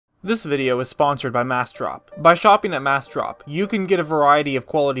This video is sponsored by Massdrop. By shopping at Massdrop, you can get a variety of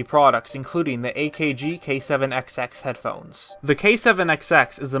quality products including the AKG K7XX headphones. The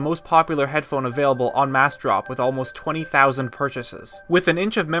K7XX is the most popular headphone available on Massdrop with almost 20,000 purchases. With an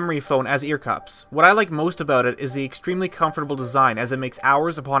inch of memory foam as ear cups, what I like most about it is the extremely comfortable design as it makes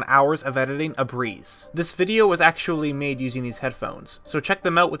hours upon hours of editing a breeze. This video was actually made using these headphones, so check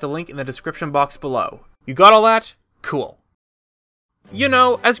them out with the link in the description box below. You got all that? Cool. You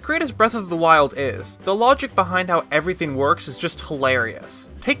know, as great as Breath of the Wild is, the logic behind how everything works is just hilarious.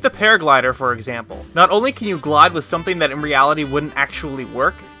 Take the paraglider for example. Not only can you glide with something that in reality wouldn't actually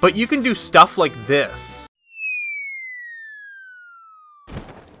work, but you can do stuff like this.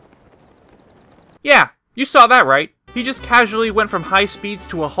 Yeah, you saw that right. He just casually went from high speeds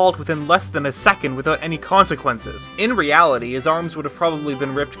to a halt within less than a second without any consequences. In reality, his arms would have probably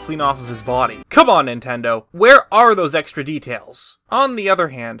been ripped clean off of his body. Come on, Nintendo, where are those extra details? On the other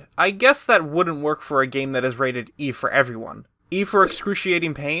hand, I guess that wouldn't work for a game that is rated E for everyone. E for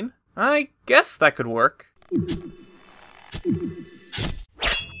excruciating pain? I guess that could work.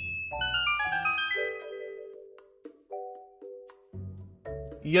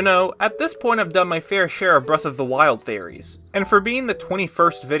 You know, at this point I've done my fair share of Breath of the Wild theories. And for being the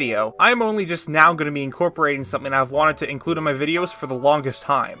 21st video, I'm only just now going to be incorporating something I've wanted to include in my videos for the longest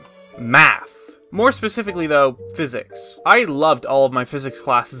time. Math. More specifically though, physics. I loved all of my physics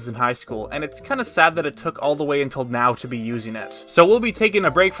classes in high school, and it's kinda sad that it took all the way until now to be using it. So we'll be taking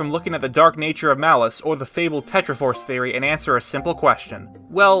a break from looking at the dark nature of malice or the fabled Tetraforce theory and answer a simple question.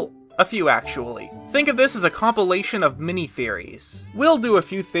 Well, a few actually. Think of this as a compilation of mini-theories. We'll do a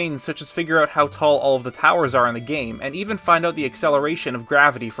few things such as figure out how tall all of the towers are in the game, and even find out the acceleration of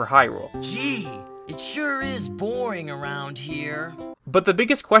gravity for Hyrule. Gee, it sure is boring around here. But the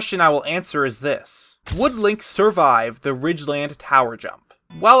biggest question I will answer is this. Would Link survive the Ridgeland Tower jump?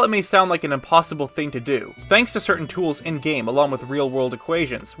 While it may sound like an impossible thing to do, thanks to certain tools in-game along with real-world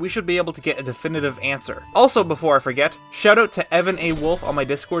equations, we should be able to get a definitive answer. Also, before I forget, shout out to Evan A. Wolf on my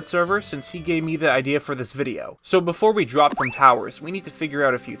Discord server since he gave me the idea for this video. So before we drop from towers, we need to figure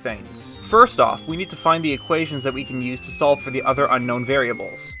out a few things. First off, we need to find the equations that we can use to solve for the other unknown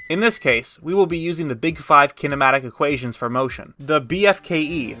variables. In this case, we will be using the Big Five kinematic equations for motion. The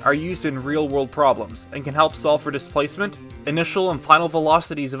BFKE are used in real-world problems, and can help solve for displacement, initial and final velocities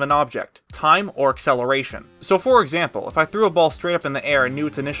of an object, time, or acceleration. So for example, if I threw a ball straight up in the air and knew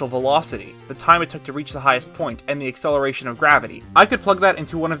its initial velocity, the time it took to reach the highest point, and the acceleration of gravity, I could plug that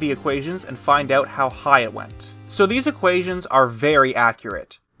into one of the equations and find out how high it went. So these equations are very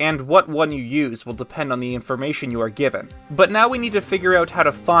accurate, and what one you use will depend on the information you are given. But now we need to figure out how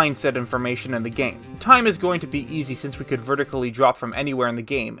to find said information in the game. Time is going to be easy since we could vertically drop from anywhere in the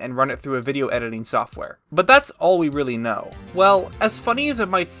game and run it through a video editing software. But that's all we really know. Well, as funny as it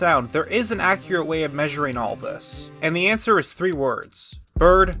might sound, there is an accurate way of measuring all this. And the answer is 3 words.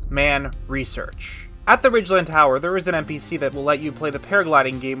 Bird, man, research. At the Ridgeland Tower, there is an NPC that will let you play the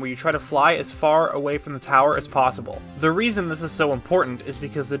paragliding game where you try to fly as far away from the tower as possible. The reason this is so important is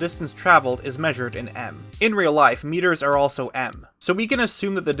because the distance traveled is measured in m. In real life, meters are also m, so we can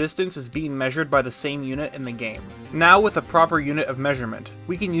assume that the distance is being measured by the same unit in the game. Now with a proper unit of measurement,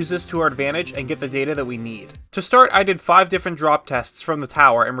 we can use this to our advantage and get the data that we need. To start, I did 5 different drop tests from the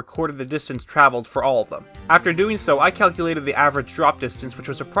tower and recorded the distance traveled for all of them. After doing so, I calculated the average drop distance, which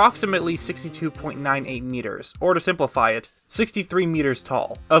was approximately 62.98 meters, or to simplify it, 63 meters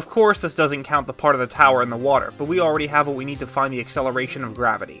tall. Of course, this doesn't count the part of the tower in the water, but we already have what we need to find the acceleration of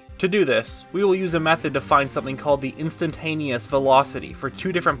gravity. To do this, we will use a method to find something called the instantaneous velocity for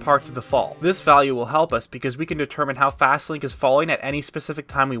 2 different parts of the fall. This value will help us because we can determine how fast Link is falling at any specific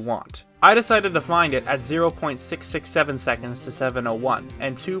time we want. I decided to find it at 0.667 seconds to 7:01,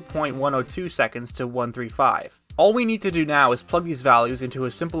 and 2.102 seconds to 135. All we need to do now is plug these values into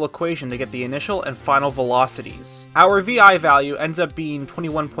a simple equation to get the initial and final velocities. Our VI value ends up being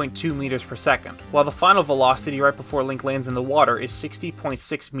 21.2 meters per second, while the final velocity right before Link lands in the water is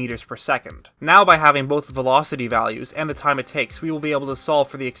 60.6 meters per second. Now by having both the velocity values and the time it takes, we will be able to solve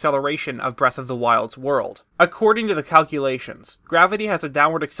for the acceleration of Breath of the Wild's world. According to the calculations, gravity has a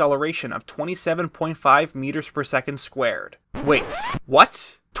downward acceleration of 27.5 meters per second squared. Wait,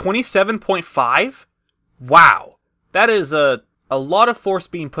 what? 27.5? Wow, that is a lot of force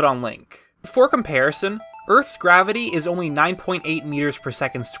being put on Link. For comparison, Earth's gravity is only 9.8 meters per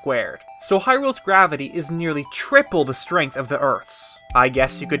second squared, so Hyrule's gravity is nearly triple the strength of the Earth's. I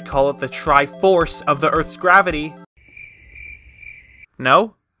guess you could call it the Triforce of the Earth's gravity.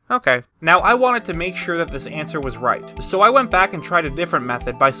 No? Okay. Now I wanted to make sure that this answer was right, so I went back and tried a different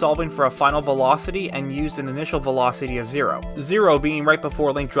method by solving for a final velocity and used an initial velocity of 0. 0 being right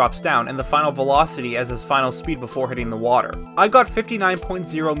before Link drops down and the final velocity as his final speed before hitting the water. I got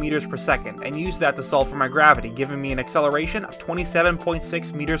 59.0 meters per second and used that to solve for my gravity, giving me an acceleration of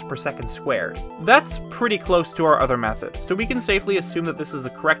 27.6 meters per second squared. That's pretty close to our other method, so we can safely assume that this is the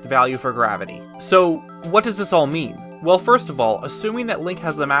correct value for gravity. So what does this all mean? Well, first of all, assuming that Link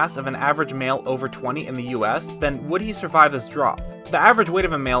has the mass of an average male over 20 in the US, then would he survive this drop? The average weight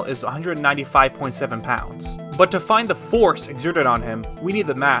of a male is 195.7 pounds. But to find the force exerted on him, we need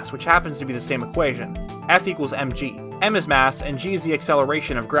the mass, which happens to be the same equation. F equals mg. M is mass, and g is the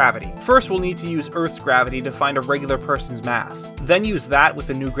acceleration of gravity. First, we'll need to use Earth's gravity to find a regular person's mass, then use that with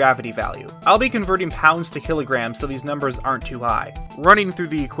the new gravity value. I'll be converting pounds to kilograms so these numbers aren't too high. Running through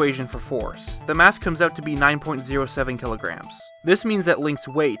the equation for force, the mass comes out to be 9.07 kilograms. This means that Link's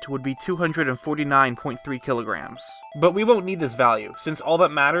weight would be 249.3 kilograms. But we won't need this value, since all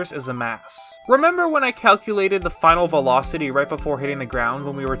that matters is the mass. Remember when I calculated the final velocity right before hitting the ground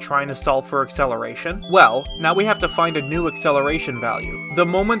when we were trying to solve for acceleration? Well, now we have to find a new acceleration value. The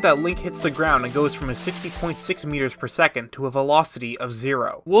moment that Link hits the ground and goes from a 60.6 meters per second to a velocity of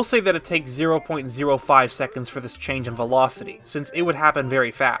 0. We'll say that it takes 0.05 seconds for this change in velocity, since it would happen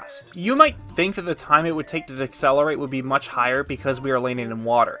very fast. You might think that the time it would take to accelerate would be much higher because we are landing in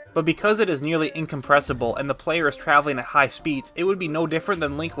water, but because it is nearly incompressible and the player is traveling at high speeds, it would be no different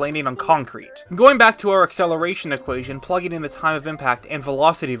than Link landing on concrete. Going back to our acceleration equation, plugging in the time of impact and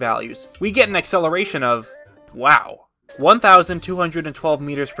velocity values, we get an acceleration of, wow, 1,212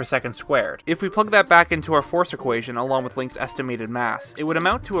 meters per second squared. If we plug that back into our force equation along with Link's estimated mass, it would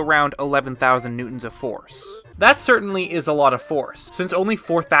amount to around 11,000 newtons of force. That certainly is a lot of force, since only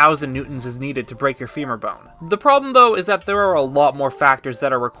 4,000 newtons is needed to break your femur bone. The problem though is that there are a lot more factors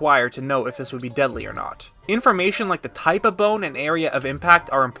that are required to know if this would be deadly or not. Information like the type of bone and area of impact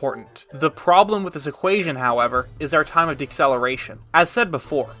are important. The problem with this equation, however, is our time of deceleration. As said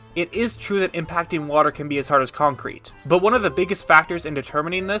before, it is true that impacting water can be as hard as concrete, but one of the biggest factors in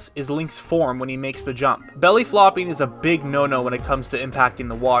determining this is Link's form when he makes the jump. Belly flopping is a big no-no when it comes to impacting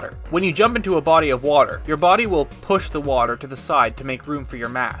the water. When you jump into a body of water, your body will push the water to the side to make room for your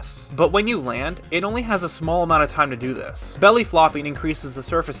mass. But when you land, it only has a small amount of time to do this. Belly flopping increases the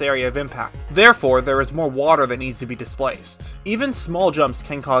surface area of impact. Therefore, there is more water that needs to be displaced. Even small jumps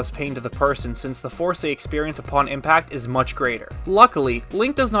can cause pain to the person since the force they experience upon impact is much greater. Luckily,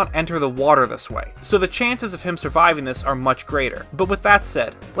 Link does not enter the water this way, so the chances of him surviving this are much greater. But with that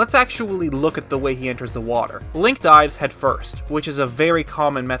said, let's actually look at the way he enters the water. Link dives head first, which is a very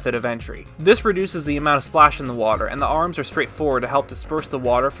common method of entry. This reduces the amount of splash in the water, and the arms are straightforward to help disperse the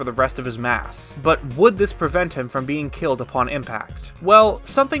water for the rest of his mass. But would this prevent him from being killed upon impact? Well,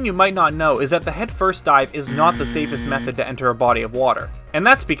 something you might not know is that the head first dive is not the safest method to enter a body of water. And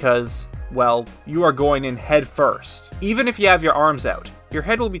that's because, well, you are going in head first. Even if you have your arms out, your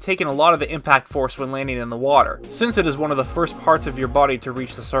head will be taking a lot of the impact force when landing in the water, since it is one of the first parts of your body to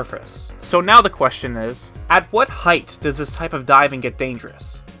reach the surface. So now the question is, at what height does this type of diving get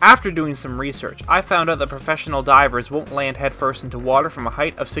dangerous? After doing some research, I found out that professional divers won't land headfirst into water from a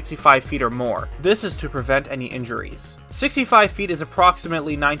height of 65 feet or more. This is to prevent any injuries. 65 feet is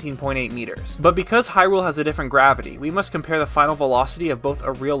approximately 19.8 meters, but because Hyrule has a different gravity, we must compare the final velocity of both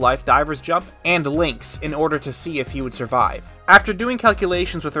a real-life diver's jump and Link's in order to see if he would survive. After doing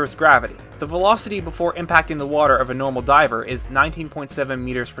calculations with Earth's gravity, the velocity before impacting the water of a normal diver is 19.7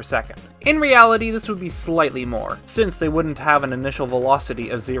 meters per second. In reality, this would be slightly more, since they wouldn't have an initial velocity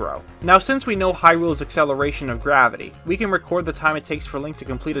of 0. Now, since we know Hyrule's acceleration of gravity, we can record the time it takes for Link to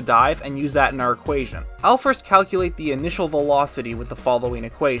complete a dive and use that in our equation. I'll first calculate the initial velocity with the following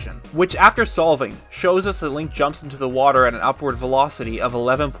equation, which after solving, shows us that Link jumps into the water at an upward velocity of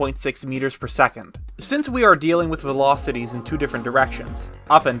 11.6 meters per second. Since we are dealing with velocities in two different directions,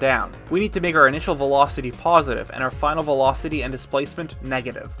 up and down, we need to make our initial velocity positive and our final velocity and displacement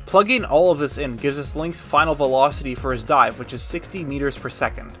negative. Plugging all of this in gives us Link's final velocity for his dive, which is 60 meters per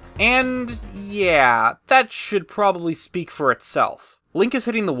second. And yeah, that should probably speak for itself. Link is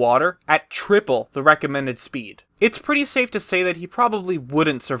hitting the water at triple the recommended speed. It's pretty safe to say that he probably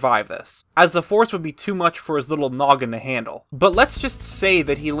wouldn't survive this, as the force would be too much for his little noggin to handle. But let's just say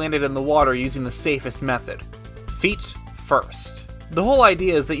that he landed in the water using the safest method. Feet first. The whole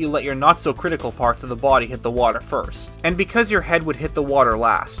idea is that you let your not-so-critical parts of the body hit the water first, and because your head would hit the water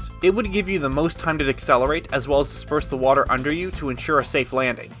last, it would give you the most time to accelerate as well as disperse the water under you to ensure a safe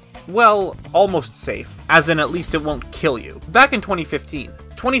landing. Well, almost safe, as in at least it won't kill you. Back in 2015,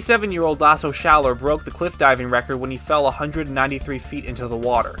 27-year-old Lasso Schaller broke the cliff diving record when he fell 193 feet into the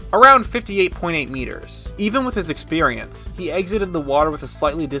water, around 58.8 meters. Even with his experience, he exited the water with a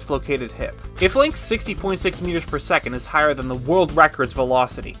slightly dislocated hip. If Link's 60.6 meters per second is higher than the world record's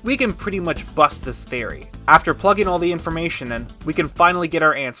velocity, we can pretty much bust this theory. After plugging all the information in, we can finally get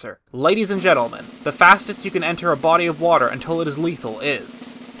our answer. Ladies and gentlemen, the fastest you can enter a body of water until it is lethal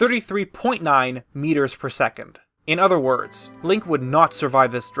is 33.9 meters per second. In other words, Link would not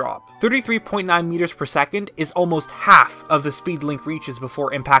survive this drop. 33.9 meters per second is almost half of the speed Link reaches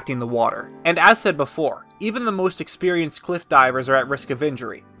before impacting the water. And as said before, even the most experienced cliff divers are at risk of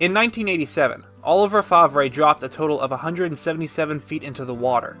injury. In 1987, Oliver Favre dropped a total of 177 feet into the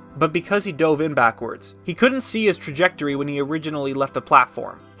water, but because he dove in backwards, he couldn't see his trajectory when he originally left the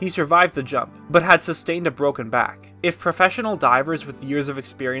platform. He survived the jump, but had sustained a broken back. If professional divers with years of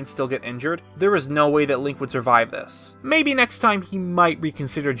experience still get injured, there is no way that Link would survive this. Maybe next time he might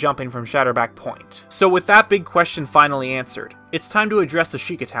reconsider jumping from Shatterback Point. So with that big question finally answered, it's time to address the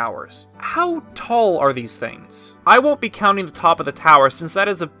Sheikah Towers. How tall are these things? I won't be counting the top of the tower since that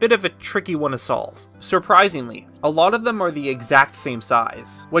is a bit of a tricky one to solve. Surprisingly, a lot of them are the exact same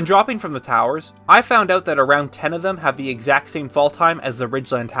size. When dropping from the towers, I found out that around 10 of them have the exact same fall time as the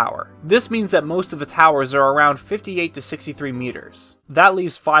Ridgeland Tower. This means that most of the towers are around 58 to 63 meters. That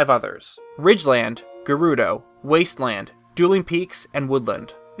leaves 5 others: Ridgeland, Gerudo, Wasteland, Dueling Peaks, and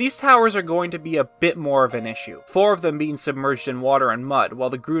Woodland. These towers are going to be a bit more of an issue, 4 of them being submerged in water and mud, while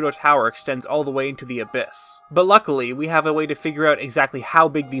the Gerudo Tower extends all the way into the abyss. But luckily, we have a way to figure out exactly how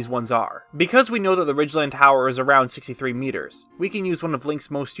big these ones are. Because we know that the Ridgeland Tower is around 63 meters, we can use one of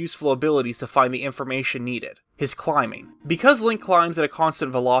Link's most useful abilities to find the information needed: his climbing. Because Link climbs at a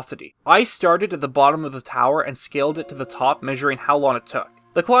constant velocity, I started at the bottom of the tower and scaled it to the top, measuring how long it took.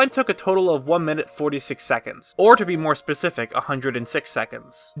 The climb took a total of 1 minute 46 seconds, or to be more specific, 106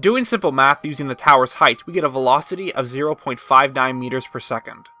 seconds. Doing simple math using the tower's height, we get a velocity of 0.59 meters per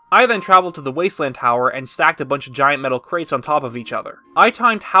second. I then traveled to the Wasteland Tower and stacked a bunch of giant metal crates on top of each other. I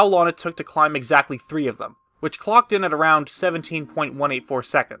timed how long it took to climb exactly 3 of them, which clocked in at around 17.184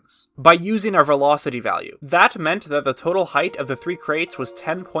 seconds, by using our velocity value. That meant that the total height of the 3 crates was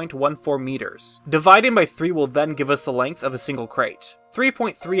 10.14 meters. Dividing by 3 will then give us the length of a single crate.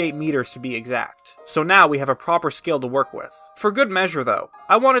 3.38 meters to be exact. So now we have a proper scale to work with. For good measure though,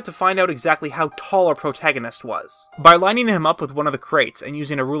 I wanted to find out exactly how tall our protagonist was. By lining him up with one of the crates and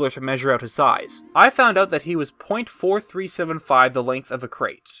using a ruler to measure out his size, I found out that he was 0.4375 the length of a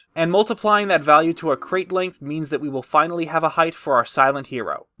crate. And multiplying that value to a crate length means that we will finally have a height for our silent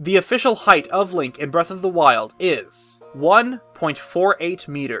hero. The official height of Link in Breath of the Wild is 1.48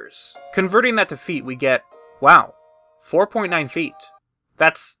 meters. Converting that to feet, we get, wow, 4.9 feet.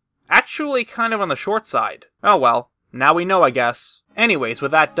 That's actually kind of on the short side. Oh well, now we know, I guess. Anyways,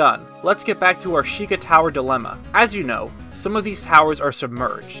 with that done, let's get back to our Sheikah Tower dilemma. As you know, some of these towers are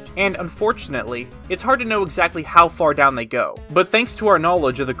submerged, and unfortunately, it's hard to know exactly how far down they go. But thanks to our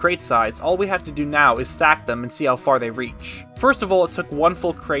knowledge of the crate size, all we have to do now is stack them and see how far they reach. First of all, it took 1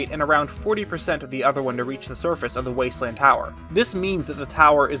 full crate and around 40% of the other one to reach the surface of the Wasteland Tower. This means that the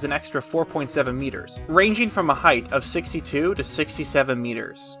tower is an extra 4.7 meters, ranging from a height of 62 to 67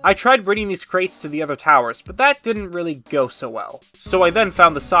 meters. I tried bringing these crates to the other towers, but that didn't really go so well. So I then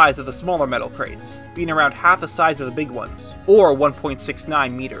found the size of the smaller metal crates, being around half the size of the big ones, or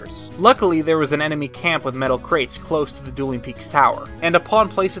 1.69 meters. Luckily, there was an enemy camp with metal crates close to the Dueling Peaks Tower, and upon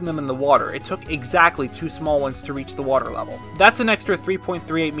placing them in the water, it took exactly 2 small ones to reach the water level. That's an extra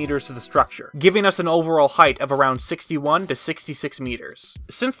 3.38 meters to the structure, giving us an overall height of around 61 to 66 meters.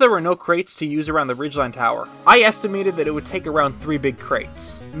 Since there were no crates to use around the Ridgeland Tower, I estimated that it would take around 3 big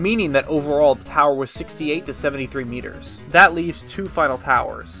crates, meaning that overall the tower was 68 to 73 meters. That leaves 2 final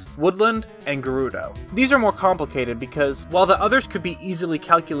towers, Woodland and Gerudo. These are more complicated because, while the others could be easily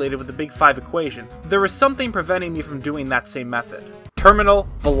calculated with the big 5 equations, there is something preventing me from doing that same method. Terminal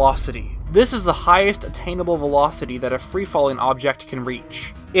velocity. This is the highest attainable velocity that a free-falling object can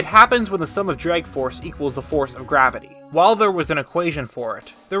reach. It happens when the sum of drag force equals the force of gravity. While there was an equation for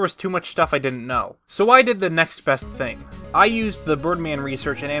it, there was too much stuff I didn't know. So I did the next best thing. I used the Birdman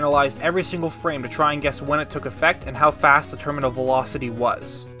research and analyzed every single frame to try and guess when it took effect and how fast the terminal velocity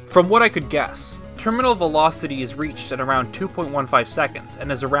was. From what I could guess, Terminal velocity is reached at around 2.15 seconds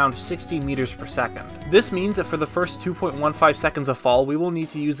and is around 60 meters per second. This means that for the first 2.15 seconds of fall, we will need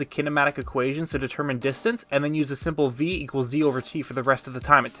to use the kinematic equations to determine distance, and then use a simple v equals d over t for the rest of the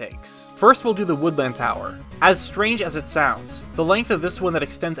time it takes. First, we'll do the Woodland Tower. As strange as it sounds, the length of this one that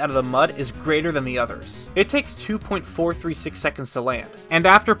extends out of the mud is greater than the others. It takes 2.436 seconds to land, and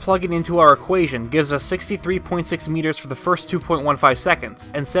after plugging into our equation, gives us 63.6 meters for the first 2.15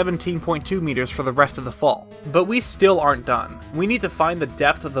 seconds, and 17.2 meters for the rest of the fall. But we still aren't done. We need to find the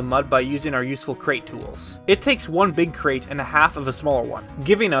depth of the mud by using our useful crate tools. It takes one big crate and a half of a smaller one,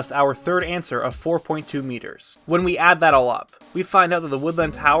 giving us our third answer of 4.2 meters. When we add that all up, we find out that the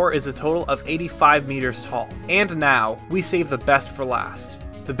Woodland Tower is a total of 85 meters tall. And now, we save the best for last.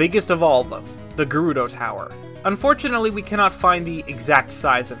 The biggest of all of them, the Gerudo Tower. Unfortunately, we cannot find the exact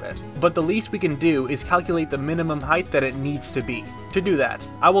size of it, but the least we can do is calculate the minimum height that it needs to be. To do that,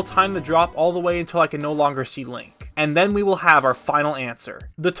 I will time the drop all the way until I can no longer see Link, and then we will have our final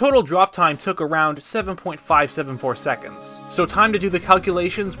answer. The total drop time took around 7.574 seconds, so time to do the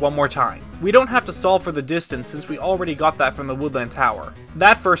calculations one more time. We don't have to solve for the distance since we already got that from the Woodland Tower.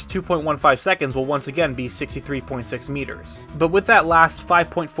 That first 2.15 seconds will once again be 63.6 meters. But with that last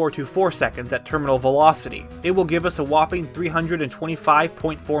 5.424 seconds at terminal velocity, it will give us a whopping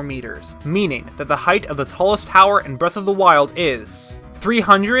 325.4 meters, meaning that the height of the tallest tower in Breath of the Wild is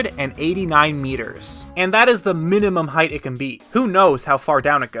 389 meters. And that is the minimum height it can be. Who knows how far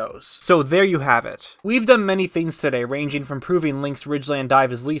down it goes. So there you have it. We've done many things today, ranging from proving Link's Ridgeland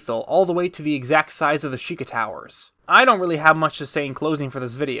dive is lethal, all the way to the exact size of the Sheikah Towers. I don't really have much to say in closing for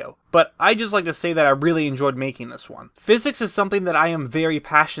this video, but I'd just like to say that I really enjoyed making this one. Physics is something that I am very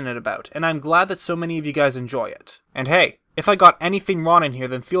passionate about, and I'm glad that so many of you guys enjoy it. And hey, if I got anything wrong in here,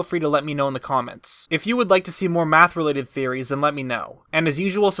 then feel free to let me know in the comments. If you would like to see more math-related theories, then let me know. And as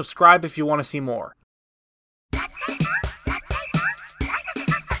usual, subscribe if you want to see more.